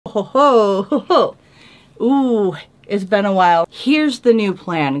Ho ho ho ho. Ooh, it's been a while. Here's the new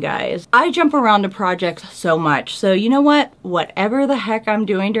plan, guys. I jump around to projects so much, so you know what? Whatever the heck I'm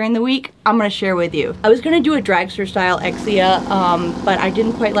doing during the week, I'm gonna share with you. I was gonna do a dragster style Exia, but I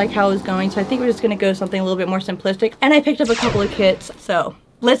didn't quite like how it was going, so I think we're just gonna go something a little bit more simplistic. And I picked up a couple of kits, so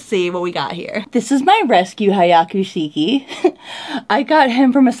let's see what we got here. This is my rescue Hayakusiki. I got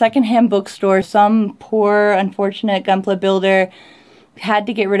him from a secondhand bookstore. Some poor, unfortunate gunpla builder had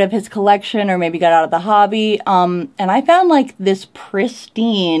to get rid of his collection or maybe got out of the hobby. And I found like this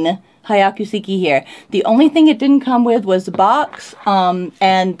pristine Hayakusiki here. The only thing it didn't come with was the box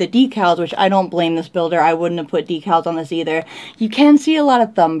and the decals, which I don't blame this builder. I wouldn't have put decals on this either. You can see a lot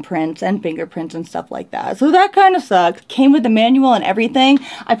of thumbprints and fingerprints and stuff like that. So that kind of sucks. Came with the manual and everything.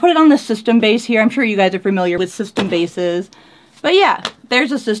 I put it on the system base here. I'm sure you guys are familiar with system bases. But yeah,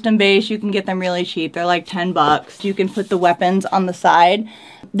 there's a system base. You can get them really cheap. They're like 10 bucks. You can put the weapons on the side.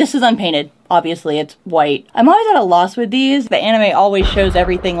 This is unpainted. Obviously, it's white. I'm always at a loss with these. The anime always shows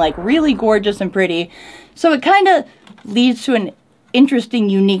everything like really gorgeous and pretty. So it kind of leads to an interesting,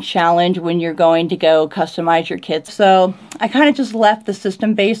 unique challenge when you're going to go customize your kits. So I kind of just left the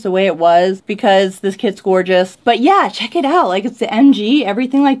system base the way it was because this kit's gorgeous. But yeah, check it out. Like, it's the MG,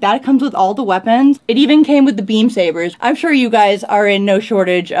 everything like that. It comes with all the weapons. It even came with the beam sabers. I'm sure you guys are in no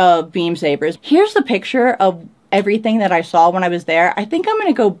shortage of beam sabers. Here's the picture of everything that I saw when I was there. I think I'm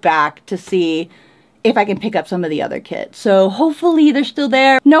gonna go back to see if I can pick up some of the other kits. So hopefully they're still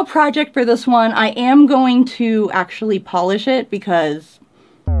there. No project for this one. I am going to actually polish it because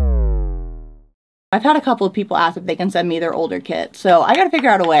I've had a couple of people ask if they can send me their older kits. So I gotta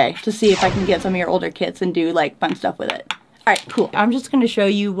figure out a way to see if I can get some of your older kits and do like fun stuff with it. Alright, cool. I'm just gonna show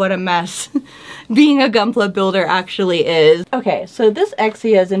you what a mess being a gunpla builder actually is. Okay, so this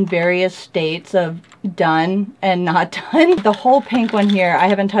Exia is in various states of done and not done. The whole pink one here, I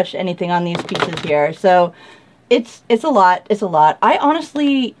haven't touched anything on these pieces here, so it's a lot. It's a lot. I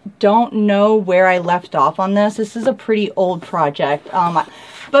honestly don't know where I left off on this. This is a pretty old project.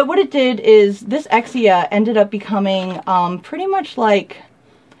 But what it did is this Exia ended up becoming pretty much like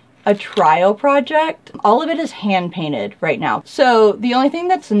a trial project. All of it is hand painted right now. So the only thing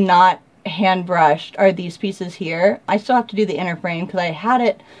that's not hand brushed are these pieces here. I still have to do the inner frame because I had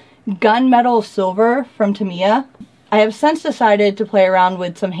it gunmetal silver from Tamiya. I have since decided to play around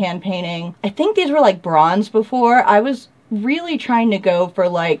with some hand painting. I think these were like bronze before. I was really trying to go for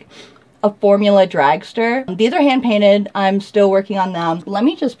like a formula dragster. These are hand painted. I'm still working on them. Let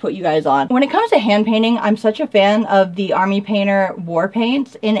me just put you guys on. When it comes to hand painting, I'm such a fan of the Army Painter war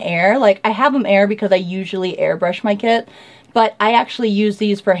paints in air. Like, I have them air because I usually airbrush my kit, but I actually use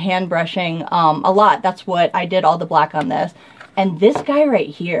these for hand brushing a lot. That's what I did all the black on this. And this guy right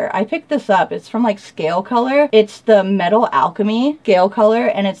here, I picked this up. It's from like Scale Color. It's the Metal Alchemy Scale Color,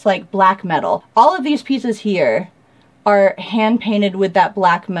 and it's like black metal. All of these pieces here are hand painted with that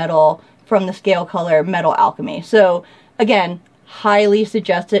black metal from the Scale Color Metal Alchemy. So again, highly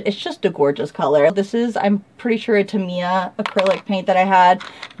suggest it. It's just a gorgeous color. This is, I'm pretty sure, a Tamiya acrylic paint that I had.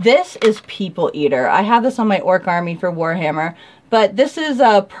 This is People Eater. I have this on my Orc Army for Warhammer, but this is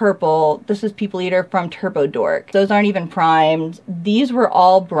purple. This is People Eater from Turbo Dork. Those aren't even primed. These were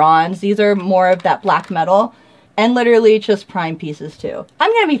all bronze. These are more of that black metal. And literally just prime pieces too.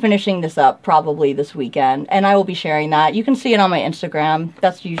 I'm going to be finishing this up probably this weekend, and I will be sharing that. You can see it on my Instagram.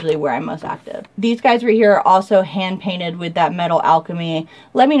 That's usually where I'm most active. These guys right here are also hand painted with that Metal Alchemy.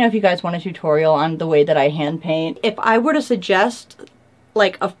 Let me know if you guys want a tutorial on the way that I hand paint. If I were to suggest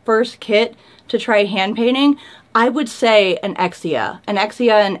like a first kit to try hand painting, I would say an Exia. An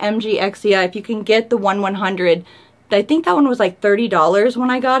MG Exia. If you can get the 1/100, I think that one was like $30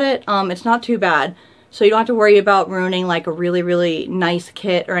 when I got it. It's not too bad. So you don't have to worry about ruining like a really, really nice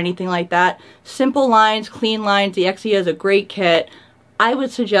kit or anything like that. Simple lines, clean lines. The Exia is a great kit. I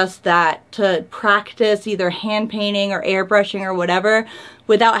would suggest that to practice either hand painting or airbrushing or whatever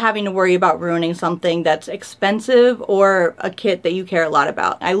without having to worry about ruining something that's expensive or a kit that you care a lot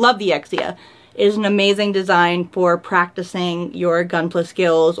about. I love the Exia. It is an amazing design for practicing your gunpla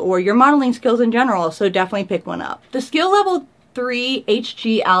skills or your modeling skills in general, so definitely pick one up. The skill level 3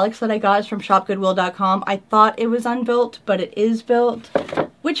 HG Alex that I got is from shopgoodwill.com. I thought it was unbuilt, but it is built,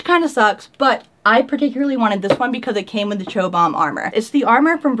 which kind of sucks, but I particularly wanted this one because it came with the Chobam armor. It's the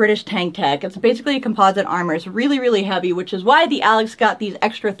armor from British Tank Tech. It's basically a composite armor. It's really, really heavy, which is why the Alex got these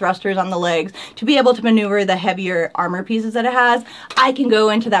extra thrusters on the legs to be able to maneuver the heavier armor pieces that it has. I can go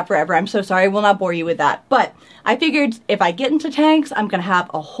into that forever. I'm so sorry. I will not bore you with that. But I figured if I get into tanks, I'm going to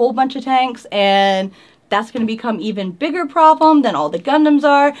have a whole bunch of tanks, and that's going to become even bigger problem than all the Gundams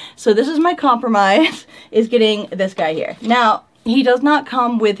are. So this is my compromise, is getting this guy here. Now, He does not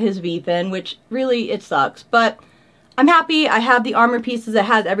come with his V-fin, which really, it sucks, but I'm happy. I have the armor pieces that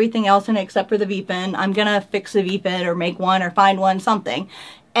has everything else in it except for the V-fin. I'm gonna fix the V-fin or make one or find one, something.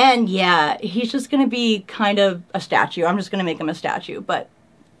 And yeah, he's just gonna be kind of a statue. I'm just gonna make him a statue, but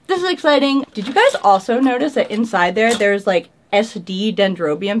this is exciting. Did you guys also notice that inside there's like SD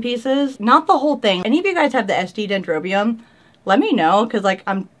dendrobium pieces? Not the whole thing. Any of you guys have the SD dendrobium? Let me know, because like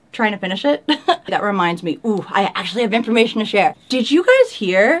I'm trying to finish it. That reminds me, ooh, I actually have information to share. Did you guys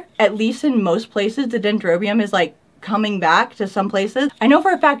hear, at least in most places, the dendrobium is like coming back to some places? I know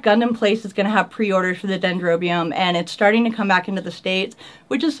for a fact Gundam Place is gonna have pre-orders for the dendrobium, and it's starting to come back into the States,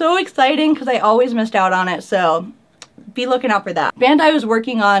 which is so exciting because I always missed out on it, so be looking out for that. Bandai was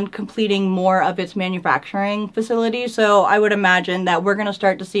working on completing more of its manufacturing facility, so I would imagine that we're gonna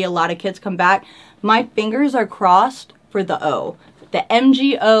start to see a lot of kits come back. My fingers are crossed for the O. The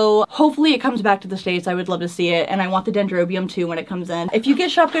MGO, hopefully it comes back to the States. I would love to see it, and I want the dendrobium too when it comes in. If you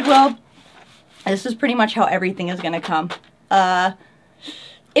get Shop Goodwill, this is pretty much how everything is gonna come.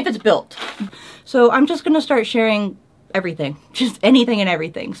 If it's built. So I'm just gonna start sharing everything, just anything and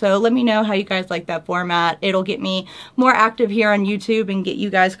everything. So let me know how you guys like that format. It'll get me more active here on YouTube and get you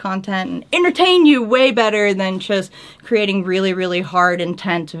guys content and entertain you way better than just creating really, really hard,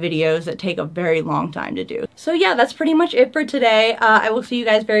 intense videos that take a very long time to do. So yeah, that's pretty much it for today. I will see you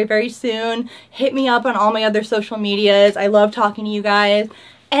guys very, very soon. Hit me up on all my other social medias. I love talking to you guys.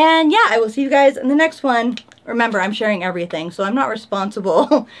 And yeah, I will see you guys in the next one. Remember, I'm sharing everything, so I'm not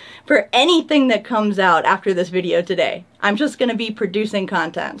responsible for anything that comes out after this video today. I'm just gonna be producing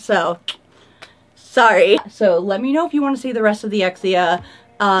content, so sorry. So let me know if you want to see the rest of the Exia,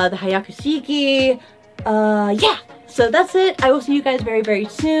 the Hayakusiki, yeah. So that's it. I will see you guys very, very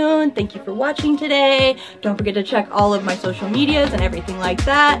soon. Thank you for watching today. Don't forget to check all of my social medias and everything like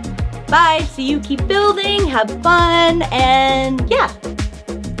that. Bye, see you, keep building, have fun, and yeah,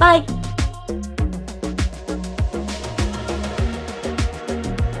 bye.